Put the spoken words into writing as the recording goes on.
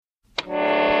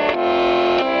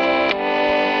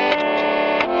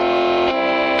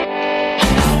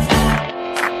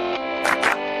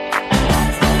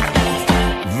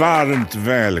Varmt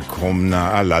välkomna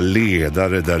alla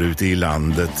ledare där ute i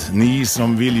landet, ni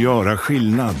som vill göra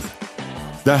skillnad.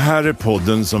 Det här är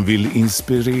podden som vill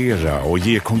inspirera och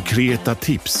ge konkreta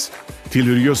tips till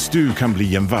hur just du kan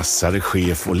bli en vassare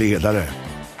chef och ledare.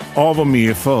 Av och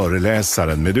med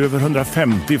föreläsaren med över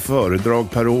 150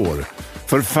 föredrag per år,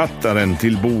 författaren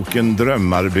till boken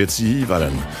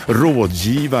Drömarbetsgivaren,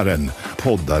 rådgivaren,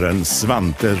 poddaren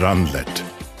Svante Randlert.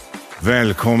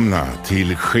 Välkomna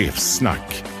till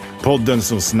Chefssnack, podden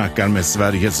som snackar med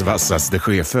Sveriges vassaste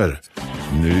chefer.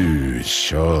 Nu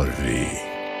kör vi!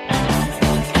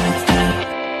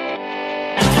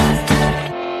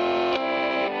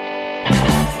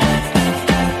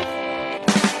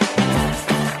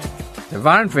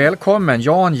 Varmt välkommen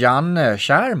Jan-Janne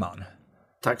Kärman.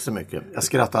 Tack så mycket. Jag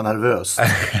skrattar nervöst.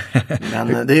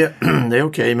 Men det är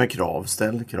okej med krav.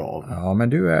 Ställ krav. Ja, men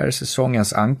du är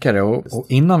säsongens ankare och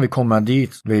innan vi kommer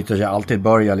dit vill jag alltid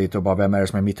börja lite och bara vem är det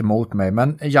som är mitt emot mig.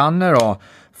 Men Janne då,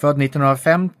 född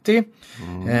 1950,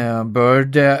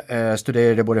 började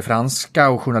studera både franska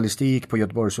och journalistik på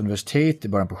Göteborgs universitet i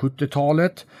början på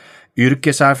 70-talet.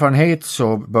 Yrkeserfarenhet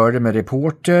så började med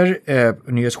reporter,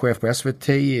 nyhetschef på SVT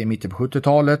i mitten på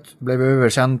 70-talet, blev över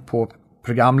sen på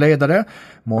programledare.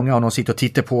 Många av dem sitter och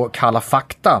tittar på Kalla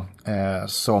fakta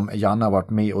som Janne har varit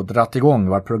med och dratt igång,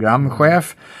 varit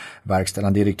programchef,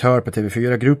 verkställande direktör på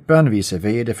TV4-gruppen, vice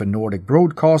vd för Nordic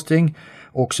Broadcasting,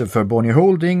 också för Bonnier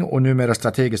Holding och numera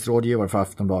strategiskt rådgivare för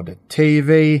Aftonbladet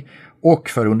TV och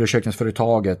för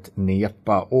undersökningsföretaget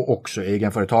NEPA och också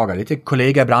egenföretagare. Lite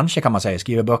kollega i branschen kan man säga,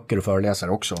 skriver böcker och föreläser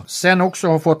också. Sen också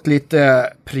har fått lite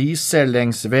priser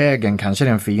längs vägen, kanske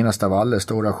den finaste av alla,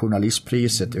 Stora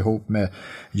journalistpriset ihop med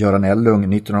Göran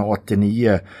Ellung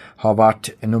 1989 har varit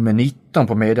nummer 19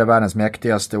 på medievärldens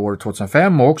mäktigaste år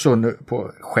 2005 och också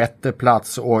på 6:e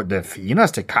plats och det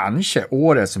finaste kanske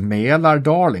årets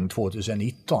Mälardarling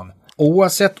 2019.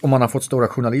 Oavsett om man har fått Stora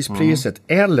journalistpriset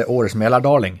eller årets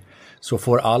Mälardarling så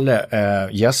får alla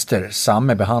gäster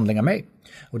samma behandling av mig.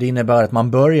 Och det innebär att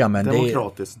man börjar med en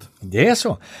demokratiskt. Det är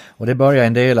så. Och det börjar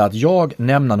en del att jag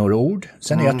nämner några ord,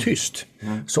 sen är jag tyst.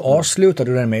 Så avslutar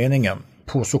du den meningen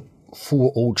på så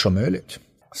få ord som möjligt.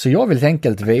 Så jag vill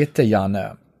enkelt veta,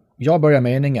 Janne, jag börjar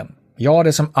meningen. Jag är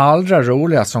det som allra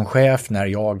roligast som chef när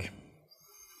jag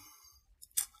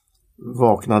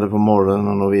vaknade på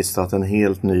morgonen och visste att en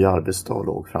helt ny arbetsdag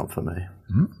låg framför mig.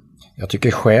 Jag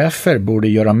tycker chefer borde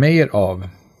göra mer av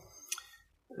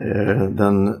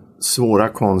den svåra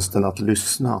konsten att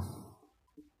lyssna.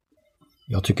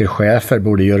 Jag tycker chefer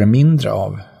borde göra mindre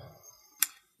av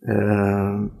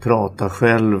prata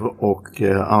själv och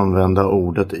använda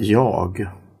ordet jag.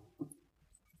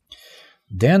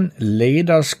 Den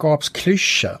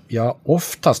ledarskapsklyscha jag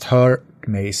oftast hör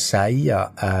mig säga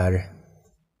är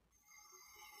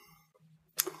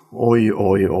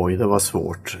Oj, det var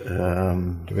svårt.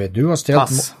 Du vet, du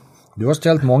har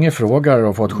ställt många frågor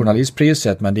och fått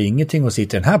journalistpriset, men det är ingenting att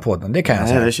sitta i den här podden, det kan jag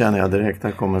säga. Nej, det känner jag direkt,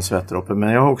 här kommer en svettdroppe. Men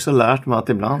jag har också lärt mig att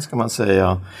ibland ska man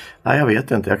säga, nej jag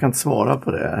vet inte, jag kan inte svara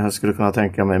på det. Jag skulle kunna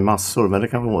tänka mig massor, men det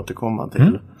kan vi återkomma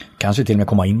till. Kanske till och med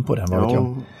komma in på den, vad vet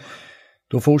jag.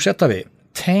 Då fortsätter vi.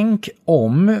 Tänk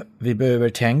om vi behöver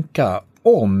tänka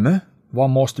om, vad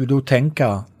måste vi då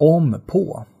tänka om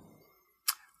på?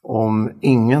 Om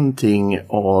ingenting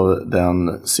av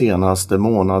den senaste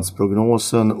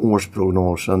månadsprognosen,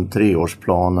 årsprognosen,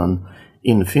 treårsplanen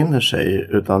infinner sig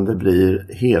utan det blir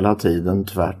hela tiden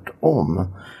tvärtom,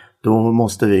 då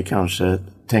måste vi kanske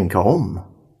tänka om.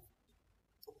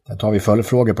 Där tar vi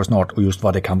följdfrågor på snart och just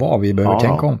vad det kan vara vi behöver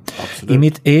tänka om. Absolut. I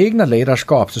mitt egna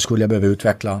ledarskap så skulle jag behöva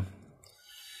utveckla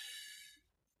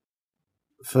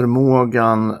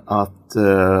förmågan att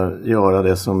göra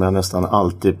det som jag nästan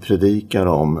alltid predikar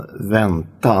om.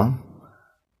 Vänta,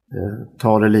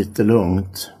 ta det lite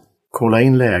lugnt, kolla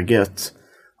in läget,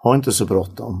 ha inte så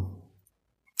bråttom.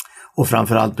 Och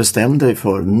framförallt bestäm dig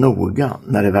för noga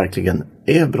när det verkligen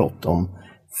är bråttom.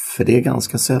 För det är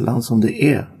ganska sällan som det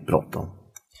är bråttom.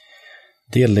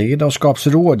 Det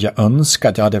ledarskapsråd jag önskar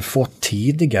att jag hade fått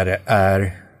tidigare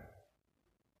är: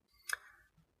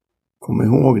 kom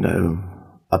ihåg nu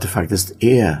att det faktiskt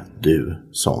är du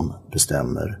som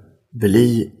bestämmer.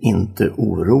 Bli inte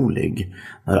orolig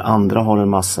när andra har en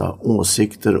massa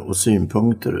åsikter och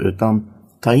synpunkter, utan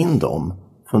ta in dem,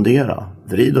 fundera,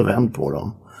 vrid och vänd på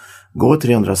dem. Gå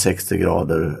 360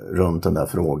 grader runt den där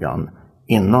frågan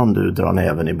innan du drar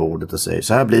näven i bordet och säger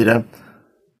så här blir det.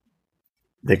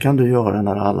 Det kan du göra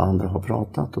när alla andra har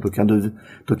pratat och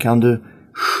då kan du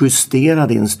justera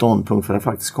din ståndpunkt för att det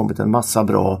faktiskt kommit en massa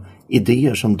bra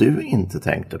idéer som du inte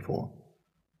tänkte på.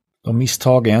 De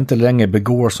misstag jag inte längre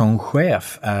begår som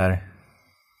chef är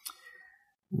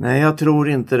Nej, jag tror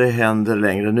inte det händer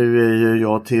längre. Nu är ju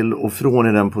jag till och från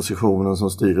i den positionen som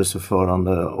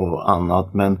styrelseförande och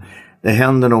annat. Men det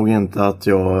händer nog inte att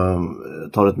jag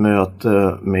tar ett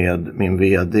möte med min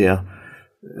vd.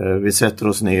 Vi sätter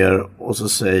oss ner och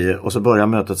så börjar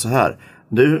mötet så här.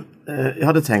 Du, jag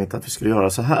hade tänkt att vi skulle göra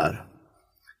så här.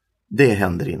 Det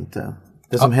händer inte.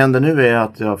 Det som händer nu är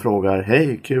att jag frågar,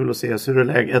 hej, kul att ses, hur är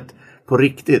läget? På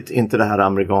riktigt, inte det här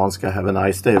amerikanska have a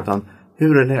nice day, utan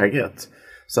hur är läget?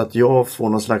 Så att jag får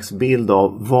någon slags bild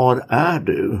av, var är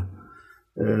du?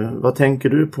 Vad tänker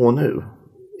du på nu?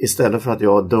 Istället för att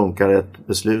jag dunkar ett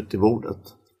beslut i bordet.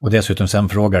 Och dessutom sen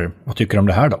frågar, vad tycker du om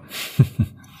det här då?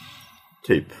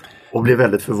 Typ. Och blir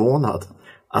väldigt förvånad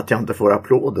att jag inte får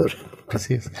applåder.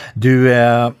 Precis. Du,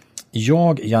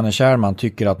 jag, Janne Kärrman,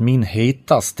 tycker att min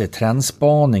hetaste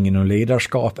trendspaning inom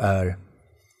ledarskap är...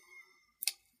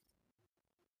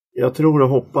 Jag tror och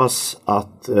hoppas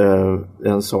att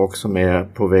en sak som är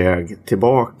på väg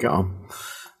tillbaka,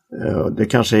 det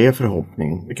kanske är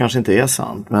förhoppning, det kanske inte är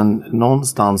sant, men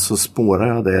någonstans så spårar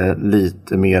jag det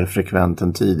lite mer frekvent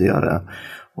än tidigare.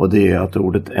 Och det är att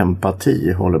ordet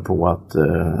empati håller på att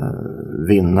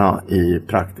vinna i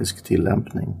praktisk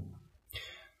tillämpning.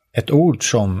 Ett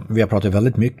ord som vi har pratat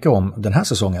väldigt mycket om den här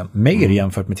säsongen, mer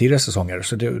jämfört med tidigare säsonger.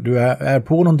 Så du är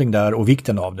på någonting där och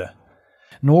vikten av det.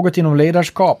 Något inom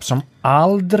ledarskap som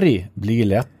aldrig blir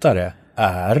lättare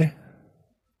är...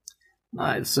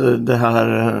 Nej, så det här,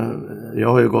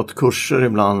 jag har ju gått kurser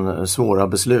ibland, svåra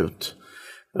beslut.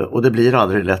 Och det blir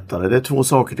aldrig lättare. Det är 2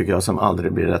 saker tycker jag som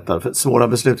aldrig blir lättare. För svåra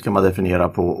beslut kan man definiera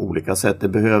på olika sätt. Det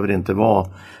behöver inte vara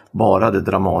bara det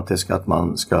dramatiska att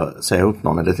man ska säga upp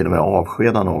någon eller till och med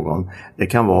avskeda någon.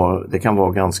 Det kan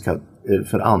vara ganska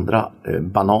för andra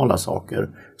banala saker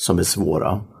som är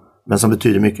svåra. Men som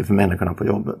betyder mycket för människorna på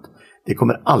jobbet. Det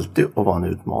kommer alltid att vara en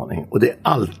utmaning. Och det är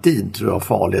alltid, tror jag,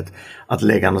 farligt att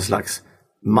lägga någon slags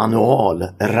manual,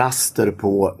 raster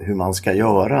på hur man ska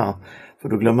göra. För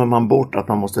då glömmer man bort att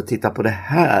man måste titta på det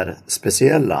här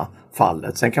speciella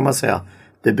fallet. Sen kan man säga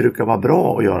det brukar vara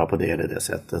bra att göra på det eller det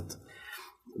sättet.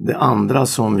 Det andra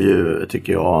som ju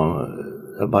tycker jag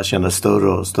bara känner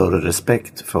större och större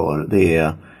respekt för, det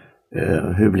är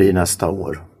hur blir nästa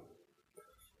år?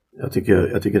 Jag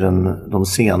tycker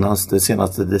det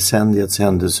senaste decenniets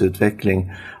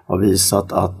händelseutveckling har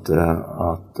visat att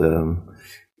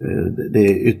det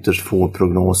är ytterst få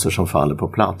prognoser som faller på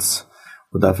plats.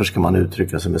 Och därför ska man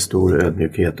uttrycka sig med stor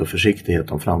ödmjukhet och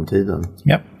försiktighet om framtiden.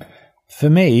 Ja. För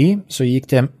mig så gick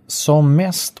det som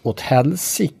mest åt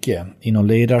helsike inom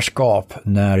ledarskap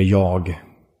när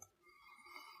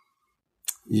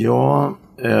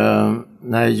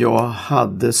jag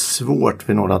hade svårt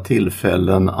vid några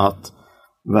tillfällen att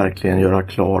verkligen göra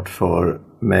klart för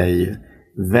mig,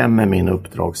 vem är min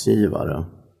uppdragsgivare?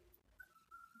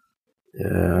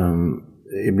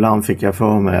 Ibland fick jag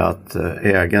för mig att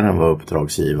ägaren var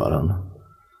uppdragsgivaren.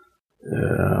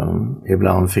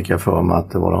 Ibland fick jag för mig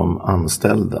att det var de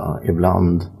anställda.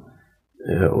 Ibland,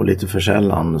 och lite för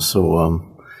sällan, så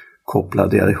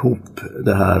kopplade jag ihop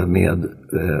det här med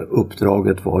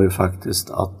uppdraget var ju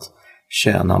faktiskt att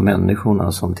tjäna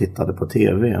människorna som tittade på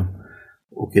tv.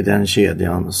 Och i den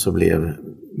kedjan så blev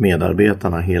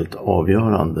medarbetarna helt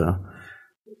avgörande.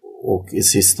 Och i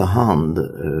sista hand,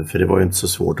 för det var ju inte så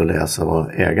svårt att läsa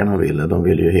vad ägarna ville. De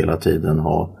ville ju hela tiden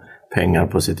ha pengar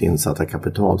på sitt insatta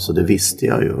kapital, så det visste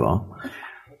jag ju, va.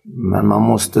 Men man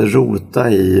måste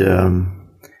rota i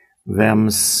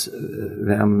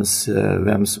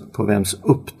på vems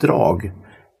uppdrag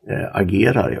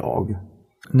agerar jag.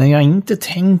 När jag inte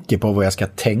tänker på vad jag ska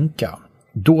tänka,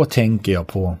 då tänker jag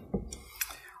på...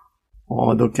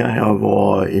 Ja, då kan jag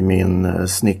vara i min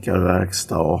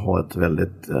snickarverkstad och ha ett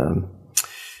väldigt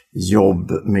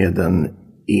jobb med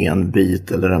en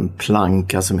bit eller en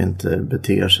planka som inte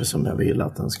beter sig som jag vill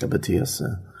att den ska bete sig.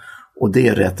 Och det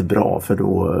är rätt bra, för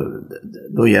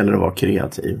då gäller det att vara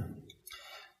kreativ.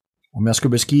 Om jag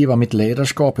skulle beskriva mitt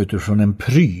ledarskap utifrån en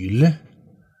pryl,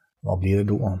 vad blir det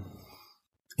då?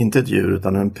 Inte ett djur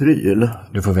utan en pryl.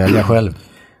 Du får välja själv.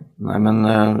 Nej, men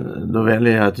då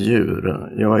väljer jag ett djur.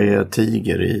 Jag är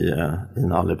tiger i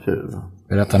Nalle Puh.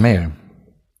 Berätta mer.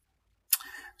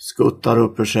 Skuttar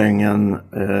upp ur sängen,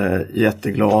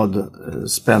 jätteglad,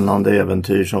 spännande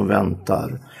äventyr som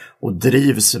väntar. Och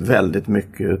drivs väldigt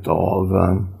mycket av,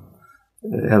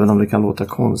 även om det kan låta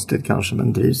konstigt kanske,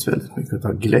 men drivs väldigt mycket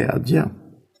av glädje.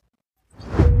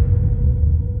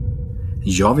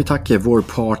 Jag vill tacka vår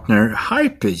partner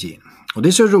Hypergene. Och det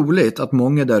är så roligt att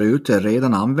många där ute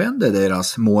redan använder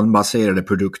deras molnbaserade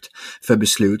produkt för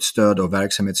beslutsstöd och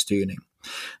verksamhetsstyrning.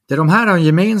 Det de här har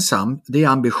gemensamt, det är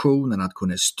ambitionen att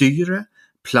kunna styra,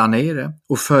 planera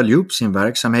och följa upp sin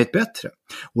verksamhet bättre.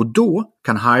 Och då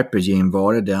kan Hypergene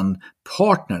vara den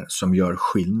partner som gör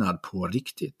skillnad på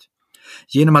riktigt.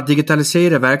 Genom att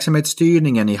digitalisera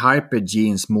verksamhetsstyrningen i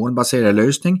Hypergenes molnbaserade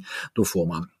lösning, då får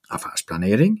man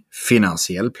affärsplanering,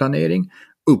 finansiell planering,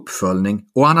 uppföljning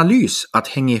och analys att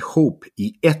hänga ihop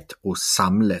i ett och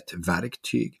samlat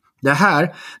verktyg. Det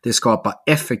här det skapar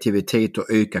effektivitet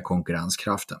och ökar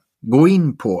konkurrenskraften. Gå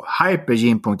in på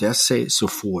hypergene.se så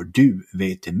får du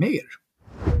veta mer.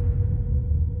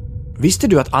 Visste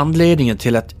du att anledningen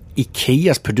till att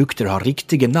Ikeas produkter har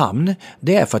riktiga namn,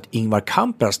 det är för att Ingvar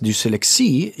Kamprads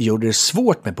dyslexi gjorde det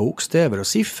svårt med bokstäver och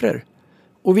siffror.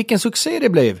 Och vilken succé det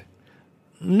blev!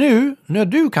 Nu, när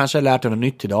du kanske har lärt dig något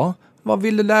nytt idag, vad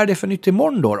vill du lära dig för nytt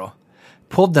imorgon då?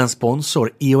 Poddens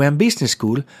sponsor IOM Business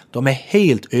School, de är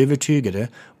helt övertygade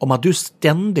om att du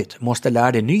ständigt måste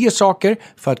lära dig nya saker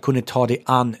för att kunna ta dig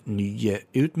an nya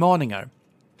utmaningar.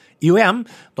 IOM,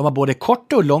 de har både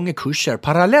korta och långa kurser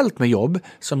parallellt med jobb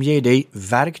som ger dig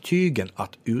verktygen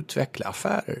att utveckla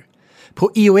affärer.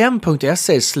 På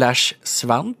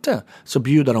iom.se/Svante så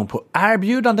bjuder de på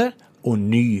erbjudande och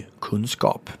ny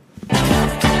kunskap.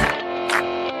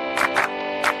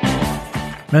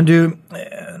 Men du,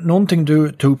 någonting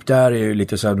du tog upp där är ju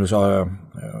lite så här, du sa,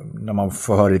 när man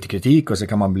får höra lite kritik och så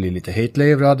kan man bli lite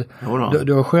hetlevrad.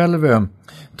 Du har själv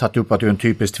tagit upp att du är en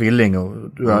typisk tvilling och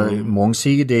du är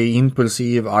mångsidig,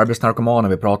 impulsiv, arbetsnarkoman,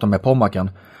 vi pratar med Pommakan.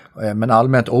 Men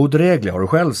allmänt odräglig har du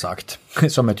själv sagt,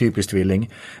 som är typisk tvilling.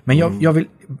 Men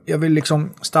jag vill liksom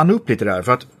stanna upp lite där,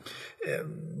 för att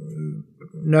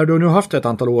när du nu haft ett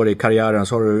antal år i karriären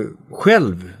så har du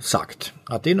själv sagt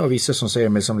att det är nog vissa som ser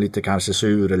mig som lite kanske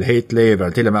sur eller hetlever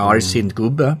eller till och med argsint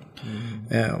gubbe.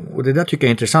 Och det där tycker jag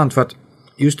är intressant, för att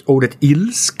just ordet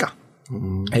ilska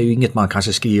är ju inget man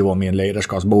kanske skriver om i en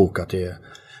ledarskapsbok, att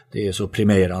det är så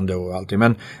primerande och allting.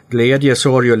 Men glädje,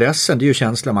 sorg och ledsen, det är ju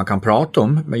känslor man kan prata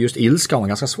om, men just ilska har man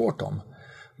ganska svårt om.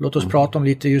 Låt oss prata om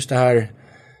lite just det här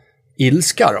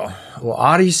ilska då, och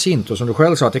argsint, och som du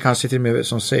själv sa att det kanske till och med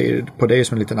som säger på dig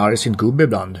som en liten argsint gubbe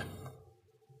ibland.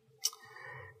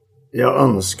 Jag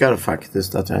önskar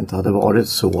faktiskt att jag inte hade varit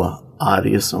så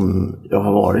arg som jag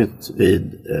har varit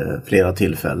vid flera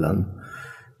tillfällen.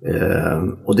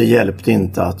 Och det hjälpte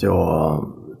inte att jag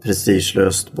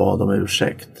prestigelöst bad om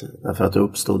ursäkt, därför att det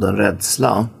uppstod en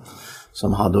rädsla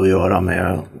som hade att göra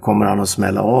med, kommer han att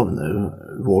smälla av nu?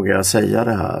 Vågar jag säga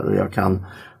det här? Och jag kan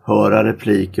höra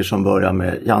repliker som börjar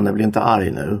med, Janne blir inte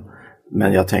arg nu,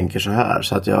 men jag tänker så här.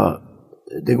 Så att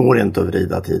det går inte att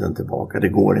vrida tiden tillbaka, det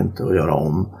går inte att göra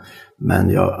om. Men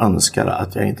jag önskar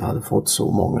att jag inte hade fått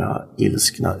så många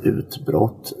ilskna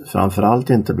utbrott. Framförallt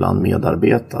inte bland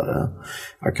medarbetare.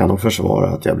 Jag kan nog försvara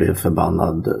att jag blev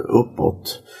förbannad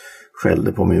uppåt.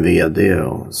 Skällde på min vd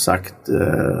och sagt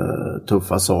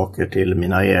tuffa saker till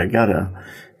mina ägare.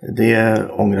 Det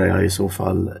ångrar jag i så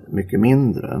fall mycket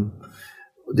mindre.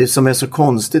 Det som är så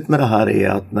konstigt med det här är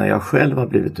att när jag själv har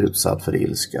blivit utsatt för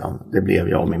ilska, det blev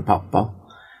jag och min pappa,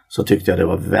 så tyckte jag det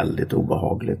var väldigt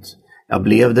obehagligt. Jag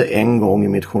blev det en gång i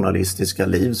mitt journalistiska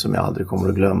liv som jag aldrig kommer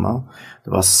att glömma.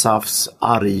 Det var SAFs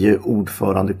arge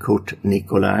ordförande Kurt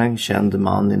Nicolin, känd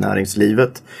man i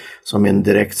näringslivet, som i en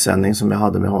direktsändning som jag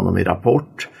hade med honom i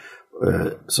Rapport,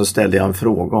 så ställde jag en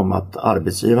fråga om att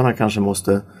arbetsgivarna kanske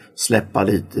måste släppa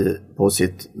lite på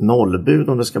sitt nollbud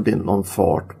om det ska bli någon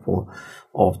fart på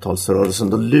avtalsrörelsen.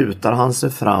 Då lutar han sig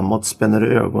framåt, spänner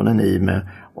ögonen i mig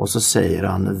och så säger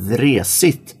han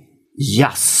vresigt,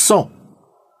 jasså!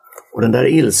 Och den där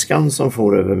ilskan som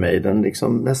får över mig, den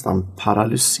liksom nästan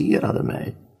paralyserade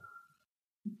mig.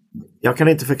 Jag kan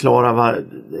inte förklara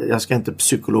jag ska inte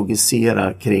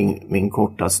psykologisera kring min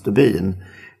korta stubin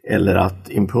eller att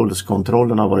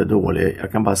impulskontrollen har varit dålig.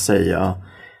 Jag kan bara säga,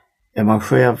 är man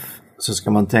chef så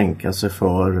ska man tänka sig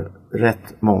för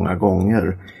rätt många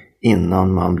gånger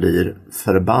innan man blir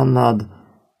förbannad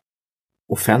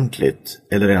offentligt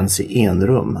eller ens i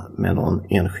enrum med någon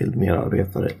enskild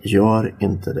medarbetare. Gör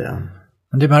inte det.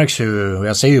 Men det märks ju, och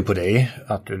jag ser ju på dig,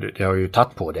 att det har ju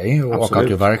tagit på dig och att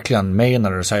du verkligen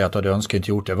menar och säger att du önskar inte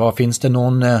gjort det. Finns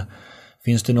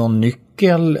det någon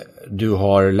nyckel du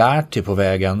har lärt dig på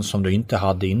vägen som du inte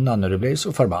hade innan när du blev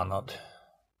så förbannad?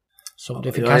 Så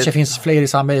det kanske finns fler i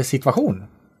samma situation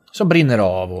som brinner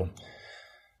av och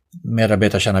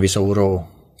medarbetare känner viss oro.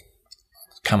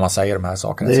 Kan man säga de här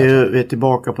sakerna? Vi är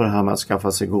tillbaka på det här med att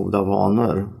skaffa sig goda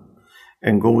vanor.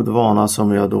 En god vana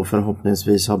som jag då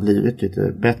förhoppningsvis har blivit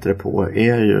lite bättre på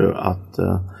är ju att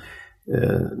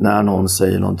när någon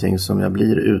säger någonting som jag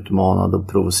blir utmanad och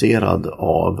provocerad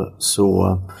av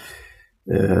så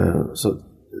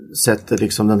sätter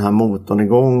liksom den här motorn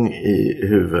igång i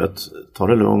huvudet. Ta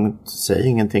det lugnt, säg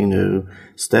ingenting nu.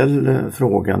 Ställ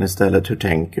frågan istället, hur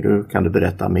tänker du? Kan du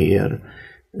berätta mer?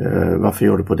 Varför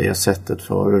gör du på det sättet?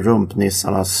 För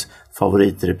rumpnissarnas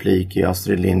favoritreplik i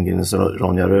Astrid Lindgrens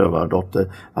Ronja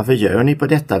Rövardotter. Varför gör ni på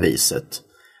detta viset?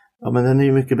 Ja, men den är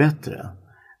ju mycket bättre.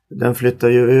 Den flyttar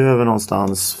ju över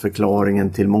någonstans förklaringen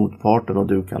till motparten och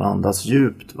du kan andas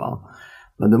djupt, va?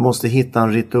 Men du måste hitta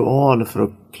en ritual för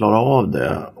att klara av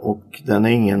det, och den är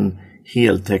ingen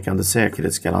heltäckande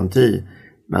säkerhetsgaranti,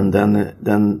 men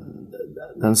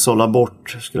den sållar bort,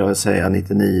 skulle jag säga,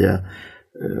 99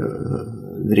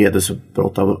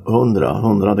 vredesutbrott av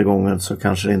 100 gånger så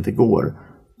kanske det inte går.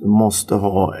 Du måste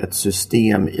ha ett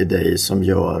system i dig som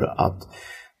gör att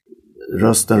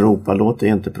rösten ropar, låt dig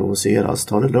inte provoceras,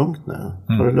 ta det lugnt nu,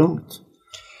 ta det lugnt.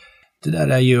 Det där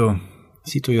är ju,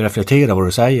 sitter och reflekterar vad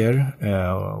du säger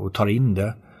och tar in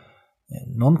det.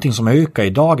 Någonting som ökar i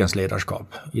dagens ledarskap,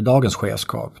 i dagens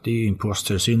chefskap, det är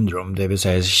imposter syndrom, det vill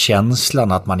säga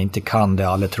känslan att man inte kan det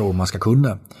alla tror man ska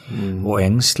kunna. Och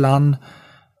ängslan,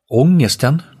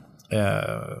 ångesten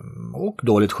och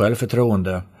dåligt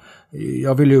självförtroende.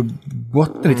 Jag vill ju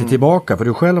bottna lite tillbaka, för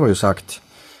du själv har ju sagt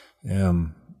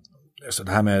så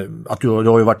det här med att du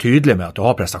har ju varit tydlig med att du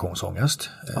har prestationsångest.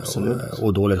 Absolut.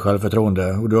 Och dåligt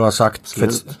självförtroende. Och du har sagt,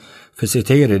 för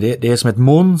citera, det är som ett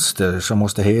monster som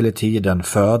måste hela tiden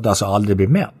födas och aldrig bli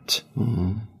mätt.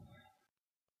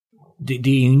 Det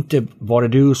är inte bara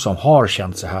du som har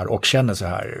känt så här och känner så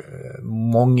här.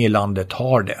 Många i landet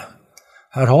har det.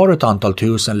 Här har du ett antal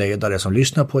tusen ledare som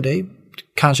lyssnar på dig.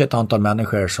 Kanske ett antal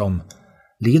människor som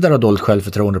lider av dåligt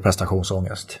självförtroende och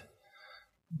prestationsångest.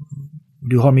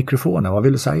 Du har mikrofonen, vad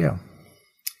vill du säga?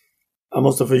 Jag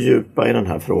måste fördjupa i den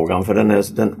här frågan, för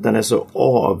den är så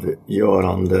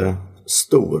avgörande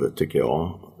stor, tycker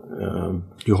jag.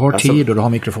 Du har tid och du har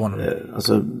mikrofonen.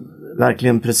 Alltså,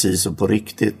 verkligen precis och på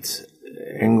riktigt.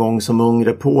 En gång som ung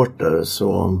reporter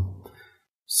så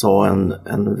sa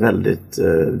en väldigt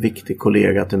viktig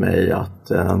kollega till mig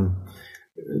att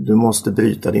du måste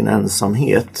bryta din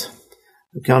ensamhet.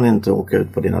 Du kan inte åka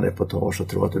ut på dina reportage och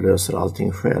tro att du löser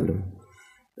allting själv.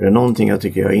 Det är någonting jag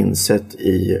tycker jag har insett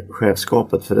i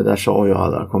chefskapet, för det där sa ju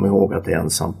alla, kom ihåg att det är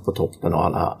ensamt på toppen och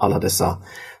alla dessa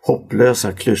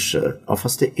hopplösa klyschor. Ja,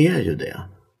 fast det är ju det.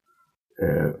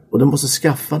 Och du måste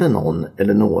skaffa dig någon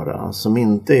eller några som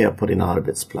inte är på din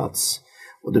arbetsplats.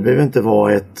 Och det behöver inte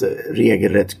vara ett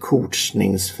regelrätt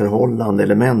coachningsförhållande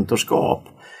eller mentorskap.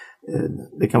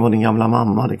 Det kan vara din gamla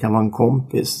mamma, det kan vara en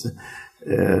kompis.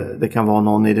 Det kan vara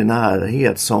någon i din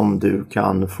närhet som du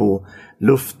kan få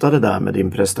lufta det där med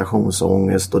din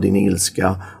prestationsångest och din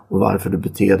ilska och varför du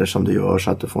beter dig som du gör,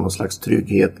 så att du får någon slags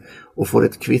trygghet och får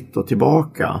ett kvitto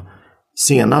tillbaka.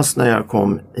 Senast när jag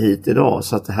kom hit idag,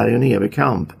 så att det här är en evig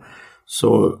kamp,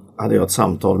 så hade jag ett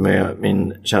samtal med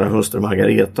min kära hustru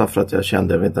Margareta, för att jag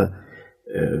kände, jag vet inte,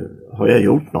 har jag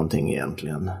gjort någonting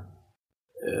egentligen?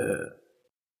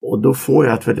 Och då får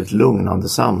jag ett väldigt lugnande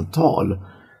samtal.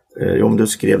 Om du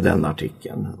skrev den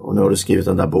artikeln och nu har du skrivit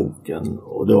den där boken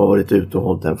och du har varit ute och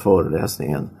hållit den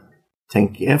föreläsningen.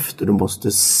 Tänk efter, du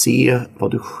måste se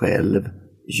vad du själv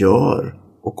gör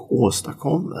och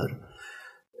åstadkommer.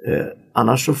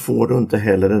 Annars så får du inte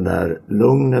heller det där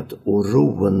lugnet och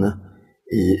ron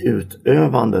i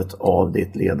utövandet av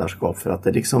ditt ledarskap, för att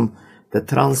det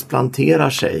transplanterar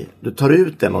sig. Du tar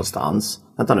ut det någonstans.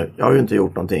 Vänta nu, jag har ju inte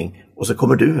gjort någonting. Och så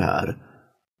kommer du här.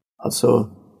 Alltså,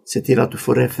 se till att du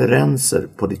får referenser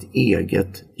på ditt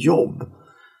eget jobb.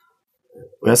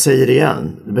 Och jag säger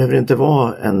igen, det behöver inte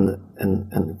vara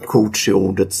en coach i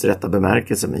ordets rätta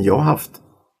bemärkelse, men jag har haft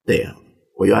det.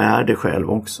 Och jag är det själv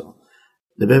också.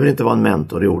 Det behöver inte vara en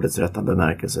mentor i ordets rätta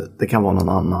bemärkelse. Det kan vara någon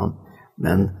annan.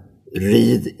 Men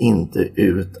rid inte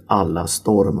ut alla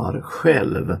stormar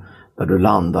själv när du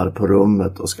landar på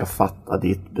rummet och ska fatta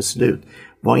ditt beslut.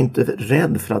 Var inte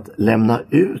rädd för att lämna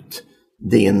ut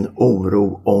din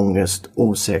oro, ångest,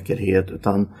 osäkerhet,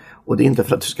 och det är inte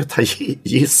för att du ska ta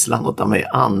gisslan och ta med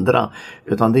andra,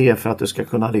 utan det är för att du ska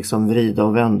kunna vrida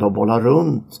och vända och bolla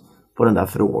runt på den där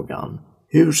frågan.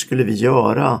 Hur skulle vi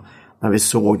göra när vi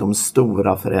såg de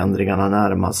stora förändringarna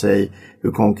närma sig,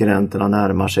 hur konkurrenterna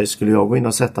närmar sig? Skulle jag gå in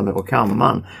och sätta mig på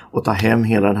kammaren och ta hem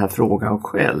hela den här frågan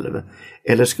själv?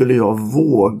 Eller skulle jag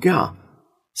våga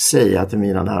säga till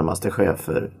mina närmaste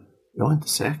chefer, jag är inte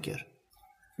säker.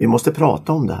 Vi måste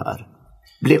prata om det här.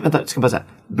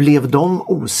 Blev de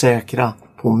osäkra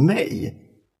på mig?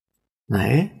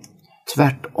 Nej,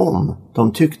 tvärtom.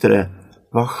 De tyckte det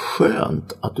var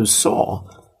skönt att du sa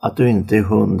att du inte är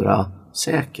 100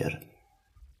 säker.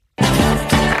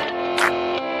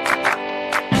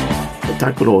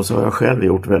 tack och lov så har jag själv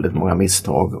gjort väldigt många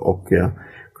misstag och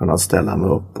kunnat ställa mig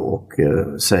upp och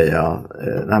säga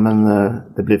nej men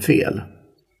det blir fel.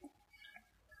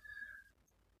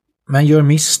 Men gör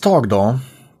misstag då,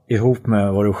 ihop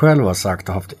med vad du själv har sagt,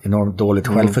 har haft enormt dåligt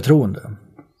självförtroende.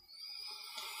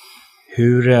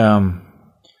 Hur...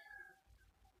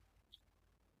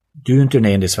 Du är inte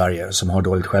den enda i Sverige som har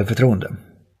dåligt självförtroende.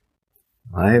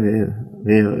 Nej,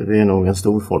 vi är nog en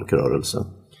stor folkrörelse.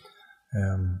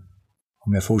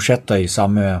 Om jag fortsätter i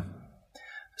samma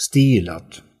stil,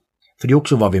 för det är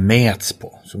också vad vi mäts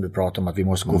på, som du pratar om, att vi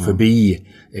måste gå förbi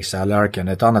Excel-arken.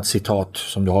 Ett annat citat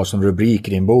som du har som rubrik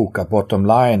i din bok, att bottom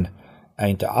line är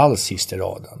inte alls sista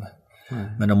raden.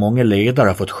 Men om många ledare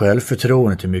har fått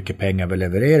självförtroende till hur mycket pengar vi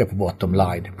levererar på bottom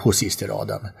line på sista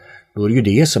raden, då är det ju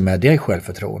det som är det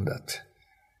självförtroendet.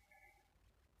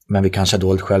 Men vi kanske har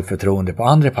dåligt självförtroende på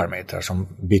andra parametrar som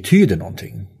betyder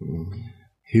någonting.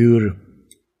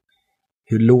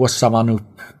 Hur låser man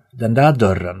upp den där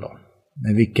dörren då?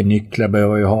 Men vilken nycklar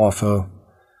behöver jag ha för att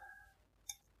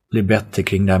bli bättre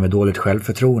kring det här med dåligt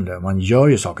självförtroende? Man gör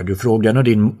ju saker. Du frågade nu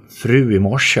din fru i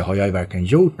morse, har jag verkligen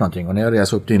gjort någonting? Och när jag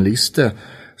läser upp din lista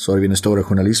så har du vunnit stora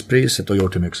journalistpriset och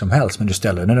gjort hur mycket som helst. Men du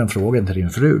ställer den frågan till din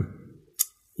fru.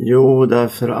 Jo,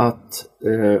 därför att,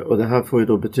 och det här får ju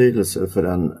då betydelse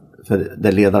för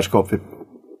det ledarskap vi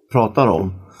pratar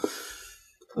om.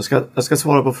 Jag ska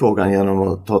svara på frågan genom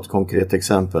att ta ett konkret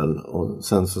exempel och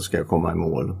sen så ska jag komma i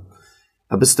mål.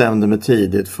 Jag bestämde mig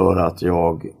tidigt för att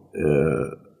jag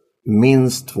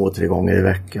minst 2-3 gånger i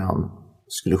veckan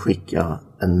skulle skicka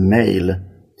en mail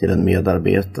till en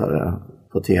medarbetare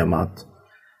på temat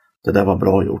det där var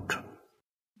bra gjort.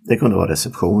 Det kunde vara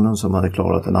receptionen som hade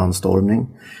klarat en anstormning.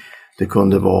 Det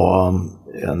kunde vara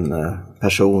en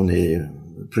person i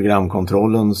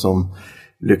programkontrollen som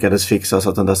lyckades fixa så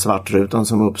att den där svartrutan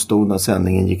som uppstod när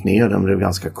sändningen gick ner, den blev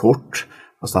ganska kort.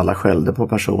 Fast alla skällde på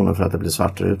personen för att det blev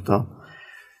svartruta.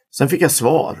 Sen fick jag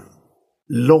svar.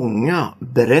 Långa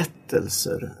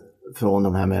berättelser från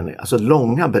de här människorna. Alltså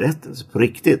långa berättelser på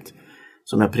riktigt.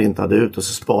 Som jag printade ut och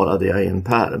så sparade jag i en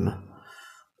pärm.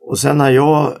 Och sen när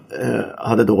jag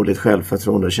hade dåligt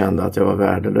självförtroende och kände att jag var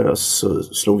värdelös så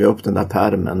slog jag upp den där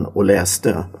pärmen och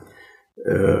läste.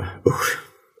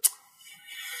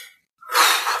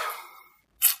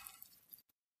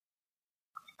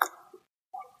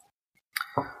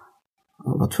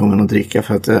 Jag var tvungen att dricka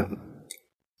för att det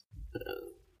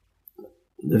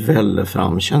vällde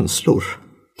fram känslor.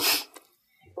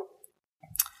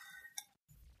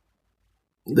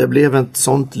 Det blev ett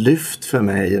sånt lyft för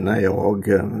mig när jag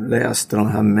läste de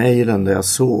här mejlen där jag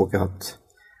såg att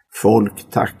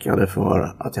folk tackade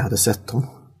för att jag hade sett dem.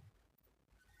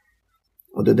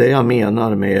 Och det är det jag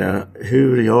menar med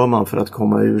hur gör man för att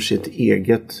komma ur sitt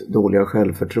eget dåliga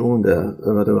självförtroende.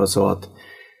 Det var så att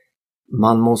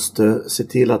man måste se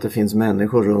till att det finns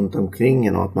människor runt omkring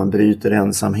en och att man bryter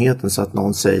ensamheten så att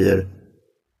någon säger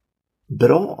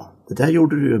bra, det där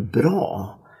gjorde du ju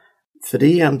bra. För det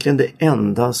är egentligen det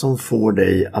enda som får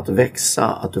dig att växa,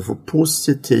 att du får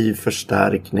positiv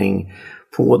förstärkning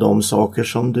på de saker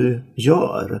som du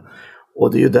gör.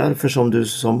 Och det är ju därför som du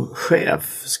som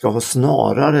chef ska ha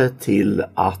snarare till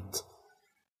att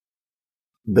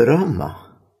berömma.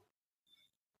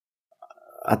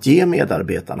 Att ge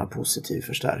medarbetarna positiv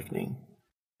förstärkning.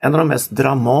 En av de mest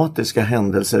dramatiska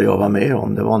händelser jag var med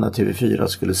om, det var när TV4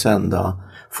 skulle sända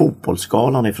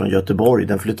Fotbollsgalan ifrån Göteborg.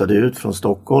 Den flyttade ut från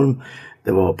Stockholm.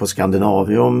 Det var på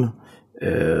Skandinavium.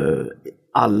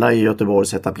 Alla i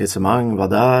Göteborgs etablissemang var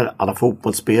där. Alla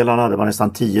fotbollsspelarna, det var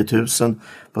nästan 10 000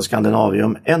 på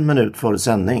Skandinavium. 1 minut före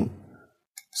sändning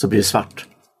så blir det svart.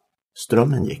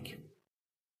 Strömmen gick.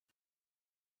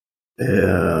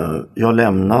 Jag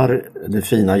lämnar det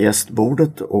fina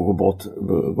gästbordet och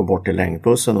går bort till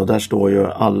längdbussen och där står ju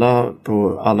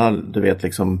alla du vet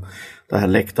liksom det här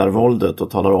läktarvåldet och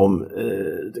talar om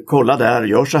kolla där,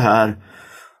 gör så här.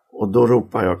 Och då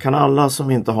ropar jag, kan alla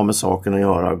som inte har med saken att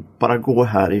göra bara gå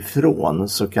härifrån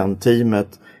så kan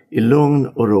teamet i lugn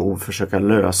och ro försöka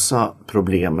lösa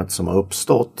problemet som har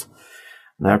uppstått.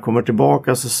 När jag kommer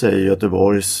tillbaka så säger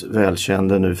Göteborgs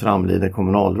välkände nu framlidne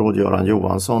kommunalråd Göran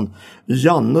Johansson: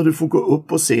 Janne, du får gå upp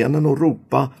på scenen och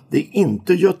ropa, det är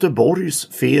inte Göteborgs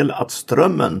fel att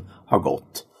strömmen har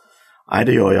gått. Nej,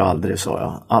 det gör jag aldrig, sa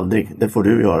jag. Aldrig, det får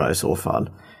du göra i så fall.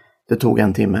 Det tog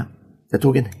 1 timme. Det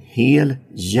tog en hel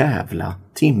jävla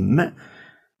timme.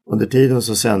 Under tiden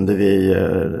så sände vi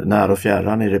När och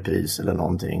fjärran i repris eller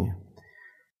någonting.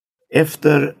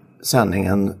 Efter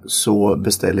sändningen så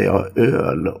beställde jag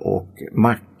öl och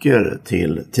mackor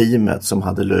till teamet som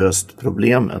hade löst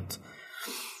problemet.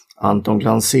 Anton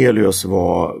Glanzelius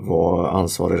var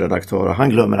ansvarig redaktör och han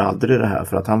glömmer aldrig det här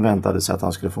för att han väntade sig att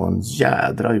han skulle få en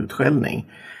jädra utskällning.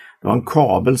 Det var en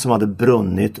kabel som hade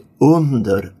brunnit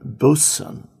under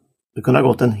bussen. Det kunde ha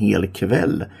gått en hel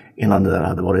kväll innan det där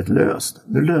hade varit löst.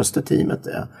 Nu löste teamet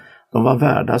det. De var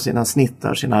värda sina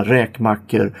snittar, sina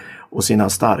räkmackor och sina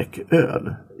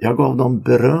starköl. Jag gav dem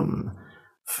beröm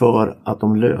för att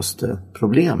de löste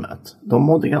problemet. De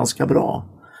mådde ganska bra.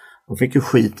 De fick ju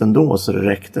skit ändå så det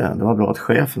räckte. Det var bra att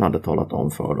chefen hade talat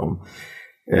om för dem.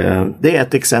 Det är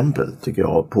ett exempel tycker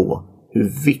jag på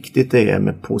hur viktigt det är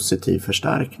med positiv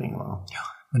förstärkning. Va? Ja,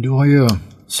 men du har ju...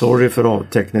 Sorry för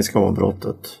tekniska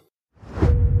avbrottet.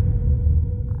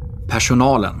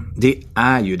 Personalen, det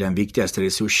är ju den viktigaste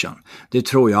resursen. Det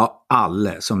tror jag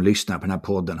alla som lyssnar på den här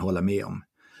podden håller med om.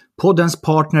 Poddens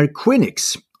partner Quinix,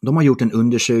 de har gjort en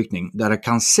undersökning där de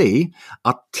kan se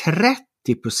att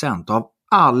 30% av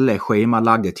alla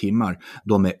schemalagda timmar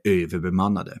de är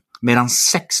överbemannade, medan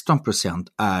 16%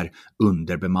 är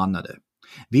underbemannade.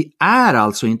 Vi är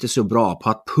alltså inte så bra på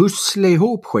att pussla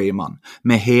ihop scheman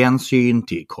med hänsyn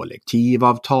till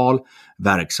kollektivavtal,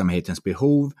 verksamhetens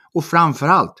behov och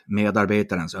framförallt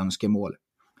medarbetarens önskemål.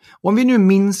 Om vi nu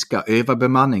minskar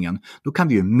överbemanningen, då kan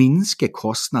vi ju minska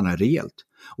kostnaderna rejält.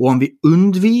 Och om vi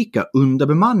undviker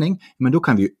underbemanning, men då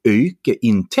kan vi ju öka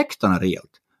intäkterna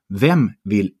rejält. Vem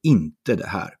vill inte det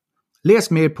här?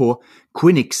 Läs mer på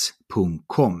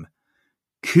quinix.com.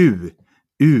 Q-U-I-N-Y-X.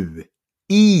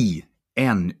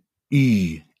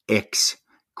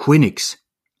 Quinix.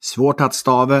 Svårt att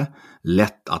stava,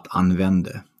 lätt att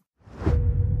använda.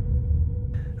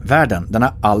 Världen, den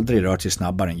har aldrig rört sig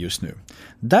snabbare än just nu.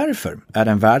 Därför är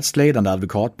den världsledande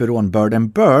advokatbyrån Bird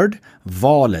 & Bird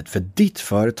valet för ditt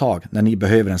företag när ni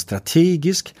behöver en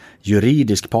strategisk,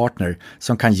 juridisk partner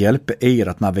som kan hjälpa er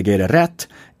att navigera rätt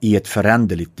i ett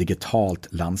föränderligt digitalt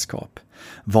landskap.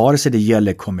 Vare sig det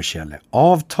gäller kommersiella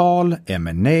avtal,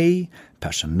 M&A,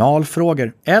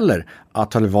 personalfrågor eller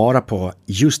att ta tillvara på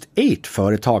just ert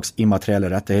företags immateriella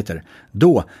rättigheter,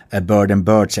 då är Bird &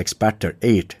 Birds experter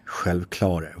ert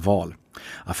självklara val.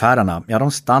 Affärerna, ja,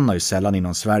 de stannar ju sällan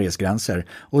inom Sveriges gränser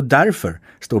och därför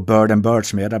står Bird &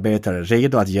 Birds medarbetare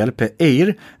redo att hjälpa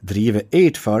er driva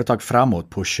ert företag framåt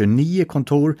på 29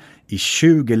 kontor i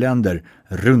 20 länder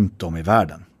runt om i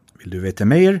världen. Vill du veta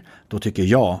mer? Då tycker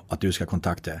jag att du ska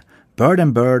kontakta Bird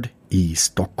 & Bird i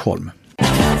Stockholm.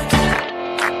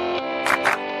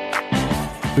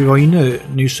 Vi var inne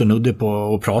nyss och nudde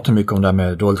på att prata mycket om det här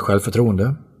med dåligt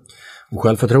självförtroende. Och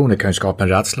självförtroende kan ju skapa en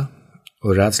rädsla.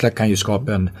 Och rädsla kan ju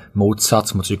skapa en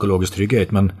motsats mot psykologisk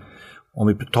trygghet. Men om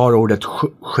vi tar ordet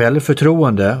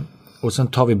självförtroende och sen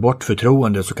tar vi bort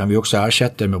förtroende, så kan vi också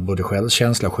ersätta det med både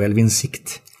självkänsla och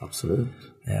självinsikt. Absolut.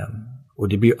 Och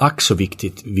det blir ju också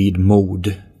viktigt vid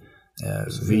mod.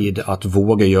 Vid att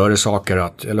våga göra saker.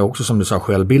 Eller också som du sa,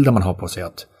 självbilden man har på sig.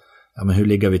 Att, ja, men hur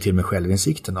ligger vi till med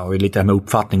självinsikterna? Och lite här med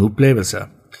uppfattning och upplevelse.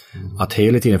 Att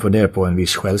hela tiden fundera på en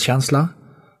viss självkänsla.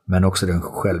 Men också den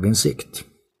självinsikt.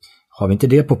 Har vi inte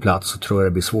det på plats så tror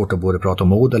jag det blir svårt att både prata om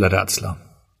mod eller rädsla.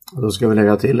 Och då ska vi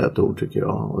lägga till ett ord tycker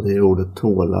jag. Och det är ordet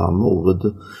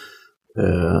tålamod.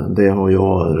 Det har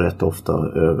jag rätt ofta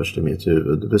överst i mitt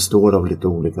huvud. Det består av lite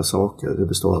olika saker. Det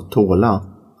består av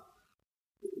tåla.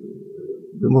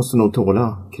 Du måste nog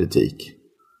tåla kritik.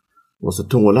 Du måste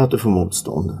tåla att du får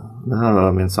motstånd. Det här har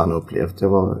jag minsann upplevt. Jag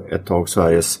var ett tag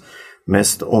Sveriges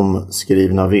mest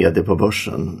omskrivna vd på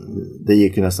börsen. Det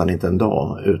gick ju nästan inte en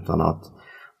dag utan att,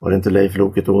 var det inte Leif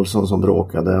Loket Olsson som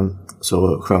bråkade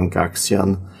så sjönk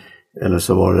aktien. Eller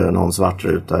så var det någon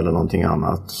svartruta eller någonting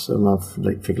annat. Så man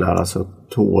fick lära sig att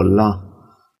tåla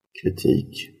kritik.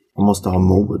 Man måste ha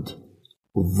mod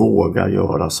och våga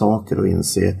göra saker och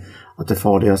inse att det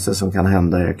farligaste som kan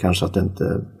hända är kanske att det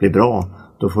inte blir bra.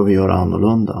 Då får vi göra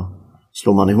annorlunda.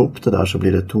 Slår man ihop det där så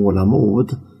blir det tålamod,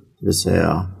 det vill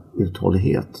säga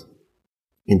uthållighet.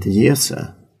 Inte ge sig,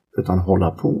 utan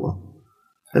hålla på.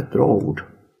 Ett bra ord.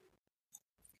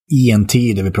 I en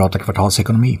tid där vi pratar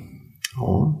kvartalsekonomi.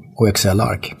 Ja. Och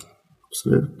Excel-ark.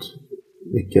 Absolut.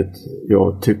 Vilket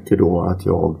jag tycker då att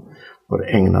jag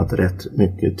har ägnat rätt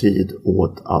mycket tid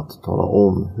åt att tala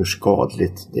om hur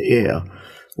skadligt det är.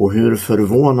 Och hur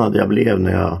förvånad jag blev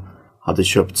när jag hade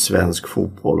köpt Svensk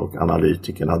Fotboll och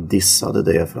analytikerna dissade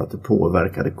det för att det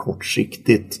påverkade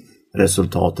kortsiktigt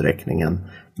resultaträkningen.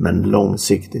 Men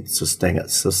långsiktigt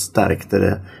så stärkte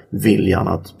det viljan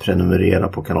att prenumerera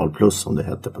på Kanal Plus som det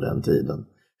hette på den tiden.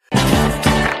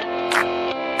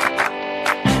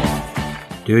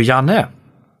 Du Janne,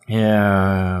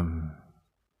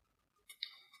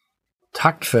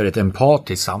 tack för ett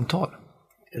empatiskt samtal.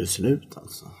 Är det slut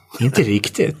alltså? Inte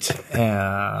riktigt.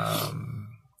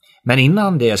 Men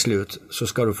innan det är slut så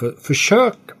ska du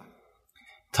försöka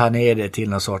ta ner det till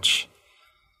någon sorts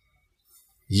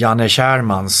Janne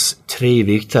Kärmans 3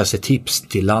 viktigaste tips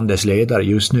till landets ledare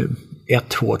just nu. 1,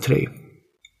 2, 3.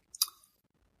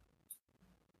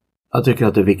 Jag tycker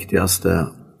att det viktigaste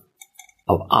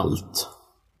av allt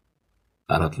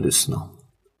är att lyssna.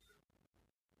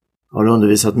 Jag har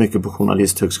undervisat mycket på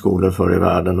journalisthögskolor förr i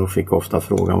världen och fick ofta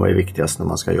frågan vad är viktigast när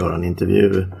man ska göra en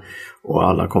intervju. Och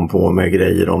alla kom på med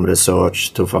grejer om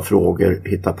research, tuffa frågor,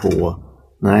 hitta på.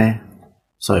 Nej,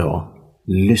 sa jag,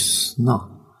 lyssna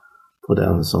på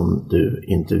den som du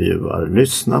intervjuar.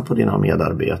 Lyssna på dina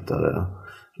medarbetare.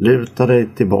 Luta dig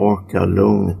tillbaka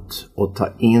lugnt och ta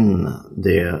in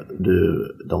det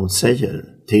de säger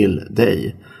till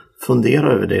dig.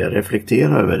 Fundera över det,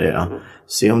 reflektera över det.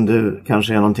 Se om det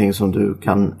kanske är någonting som du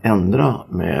kan ändra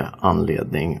med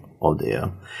anledning av det.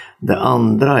 Det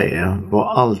andra är,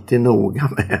 var alltid noga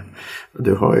med,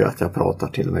 du hör ju att jag pratar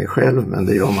till mig själv, men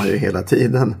det gör man ju hela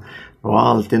tiden. Var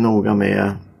alltid noga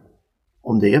med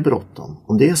om det är bråttom.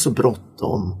 Om det är så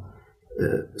bråttom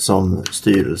som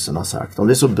styrelsen har sagt. Om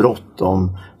det är så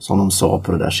bråttom som de sa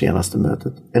på det där senaste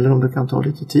mötet. Eller om du kan ta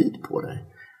lite tid på dig.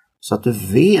 Så att du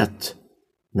vet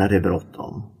när det är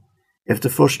bråttom. Efter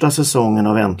första säsongen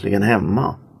av Äntligen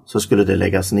hemma så skulle det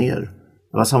läggas ner.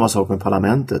 Det var samma sak med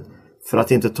Parlamentet. För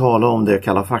att inte tala om det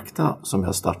Kalla fakta som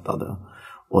jag startade.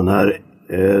 Och när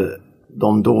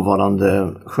de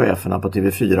dåvarande cheferna på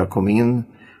TV4 kom in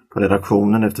på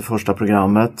redaktionen efter första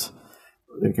programmet.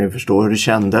 Du kan ju förstå hur det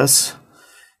kändes.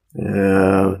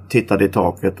 Tittade i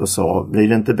taket och sa, blir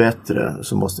det inte bättre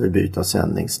så måste vi byta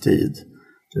sändningstid.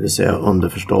 Det vill säga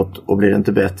underförstått, och blir det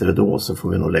inte bättre då så får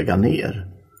vi nog lägga ner.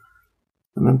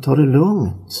 Men ta det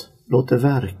lugnt, låt det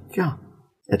verka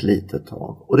ett litet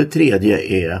tag. Och det tredje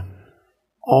är,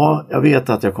 ja, jag vet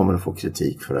att jag kommer att få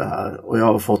kritik för det här och jag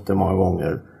har fått det många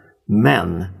gånger.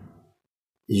 Men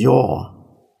ja,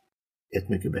 ett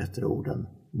mycket bättre ord än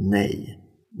nej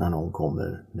när någon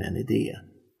kommer med en idé.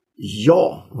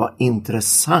 Ja, vad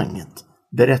intressant.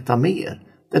 Berätta mer.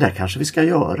 Det där kanske vi ska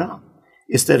göra.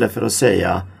 Istället för att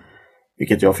säga,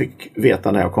 vilket jag fick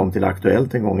veta när jag kom till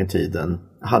Aktuellt en gång i tiden.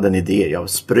 Jag hade en idé, jag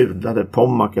sprudlade,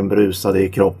 pommaken brusade i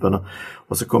kroppen.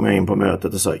 Och så kom jag in på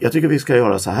mötet och sa, jag tycker vi ska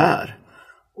göra så här.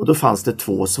 Och då fanns det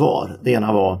 2 svar. Det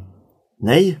ena var,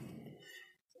 nej,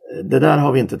 det där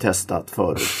har vi inte testat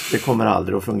förut. Det kommer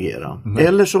aldrig att fungera.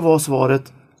 Eller så var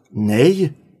svaret,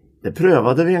 nej, det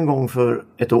prövade vi en gång för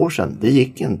 1 år sedan. Det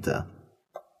gick inte.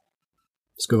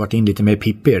 Ska varit in lite mer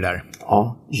Pippi där.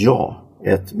 Ja,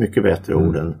 ett mycket bättre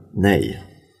ord än nej.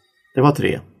 Det var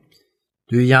 3.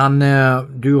 Du Janne,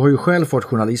 du har ju själv fått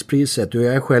journalistpriset. Du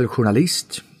är själv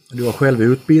journalist. Du har själv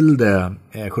utbildat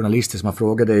journalister som har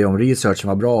frågat dig om researchen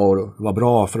var bra och var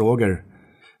bra frågor.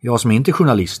 Jag som inte är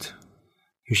journalist.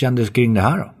 Hur kändes du kring det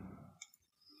här då?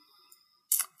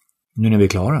 Nu när vi är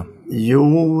klara.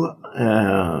 Jo,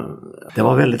 det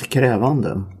var väldigt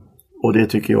krävande. Och det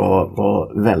tycker jag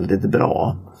var väldigt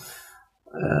bra.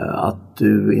 Att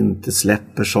du inte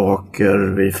släpper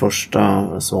saker vid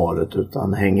första svaret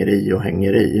utan hänger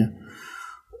i.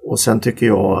 Och sen tycker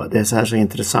jag, det är så här så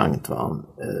intressant va.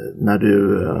 När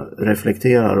du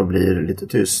reflekterar och blir lite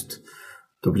tyst,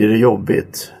 då blir det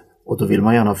jobbigt. Och då vill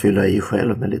man gärna fylla i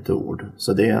själv med lite ord.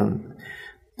 Så det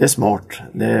är smart.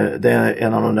 Det är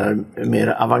en av de där mer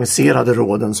avancerade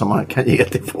råden som man kan ge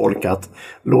till folk, att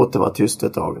låt det vara tyst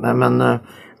ett tag. Nej, men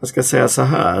jag ska säga så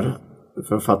här,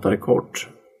 för att fatta det kort.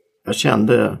 Jag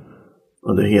kände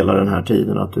under hela den här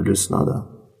tiden att du lyssnade.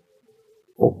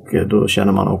 Och då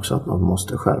känner man också att man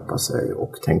måste skärpa sig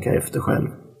och tänka efter själv.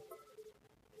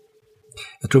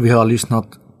 Jag tror vi har lyssnat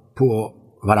på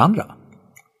varandra.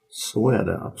 Så är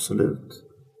det, absolut.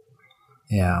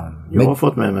 Ja, jag har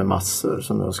fått med mig massor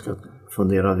som jag ska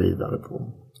fundera vidare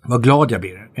på. Vad glad jag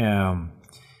blir.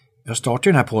 Jag startade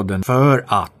den här podden för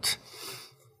att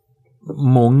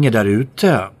många där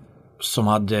ute som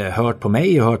hade hört på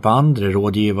mig och hört på andra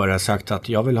rådgivare sagt att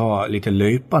jag vill ha lite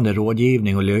löpande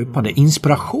rådgivning och löpande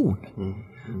inspiration.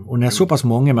 Och när så pass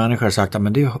många människor har sagt att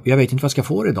men jag vet inte vad jag ska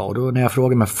få idag. Och då när jag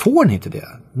frågar, men får ni inte det?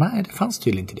 Nej, det fanns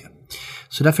tydligen inte det.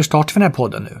 Så därför startar vi den här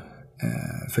podden nu.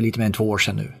 För lite mer än 2 år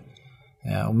sedan nu.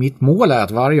 Och mitt mål är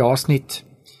att varje avsnitt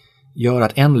gör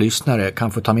att en lyssnare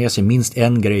kan få ta med sig minst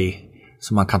en grej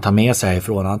som man kan ta med sig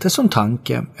ifrån, antingen som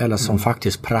tanke eller som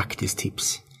faktiskt praktiskt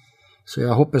tips. Så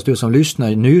jag hoppas du som lyssnar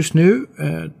just nu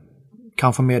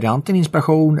kan få med dig antingen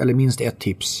inspiration eller minst ett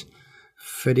tips.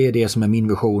 För det är det som är min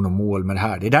vision och mål med det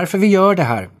här. Det är därför vi gör det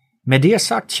här. Med det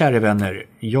sagt, kära vänner,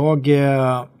 jag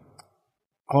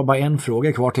har bara en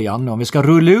fråga kvar till Janne. Om vi ska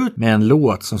rulla ut med en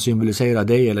låt som symboliserar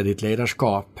dig eller ditt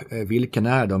ledarskap, vilken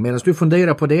är det? Medan du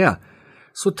funderar på det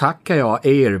så tackar jag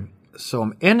er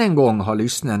som än en gång har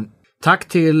lyssnat. Tack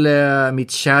till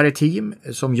mitt kära team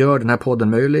som gör den här podden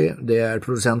möjlig. Det är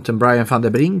producenten Brian van der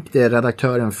Brink, det är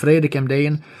redaktören Fredrik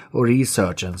Emdén och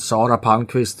researchen Sara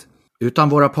Palmqvist. Utan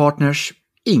våra partners,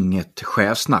 inget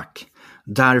chefsnack.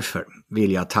 Därför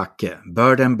vill jag tacka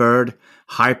Bird & Bird,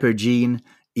 Hypergene,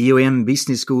 EOM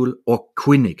Business School och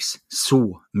Quinix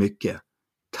så mycket.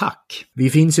 Tack! Vi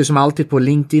finns ju som alltid på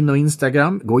LinkedIn och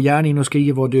Instagram. Gå gärna in och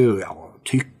skriv vad du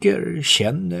tycker,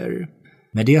 känner.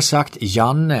 Med det sagt,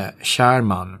 Janne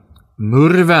Kärman,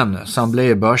 Murven som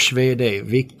blev börs-vd,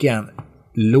 vilken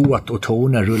låt och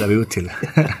toner rullar vi ut till?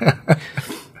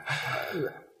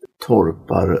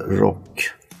 Torparrock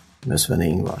med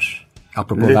Sven-Ingvars.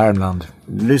 Apropå Värmland.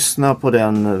 Lyssna på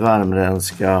den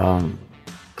värmländska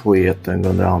poeten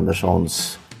Gunnar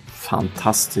Anderssons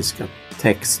fantastiska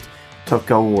text.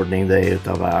 Töcka ordning dig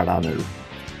utav världen nu.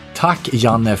 Tack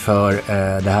Janne för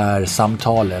det här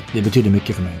samtalet. Det betyder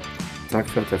mycket för mig. Tack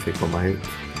för att jag fick komma hit.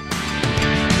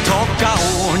 Tocka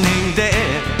ordning det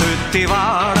ut i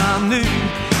vardagen nu.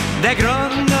 Det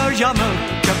grunnar jag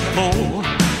mycket på.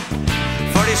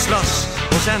 För de slåss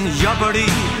och sen jobbar de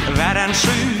värre än 7.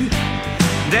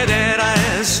 Det där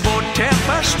är svårt att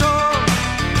förstå.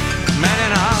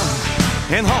 Men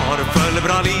en har full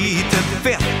bra lite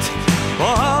fett.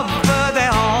 Och huvudet det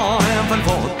har en full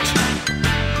fått.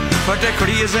 För det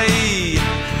kliar sig i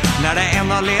när det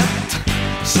än har lett.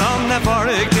 Som när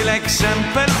folk till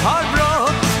exempel har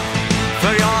brott.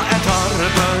 För jag är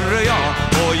torrburr jag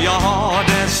och jag har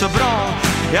det så bra.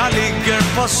 Jag ligger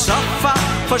på soffa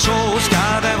för så ska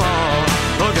det vara.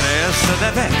 Och gräset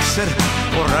det växer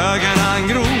och rögen han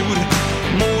gror.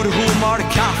 Mor hon mal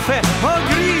kaffe och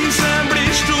grisen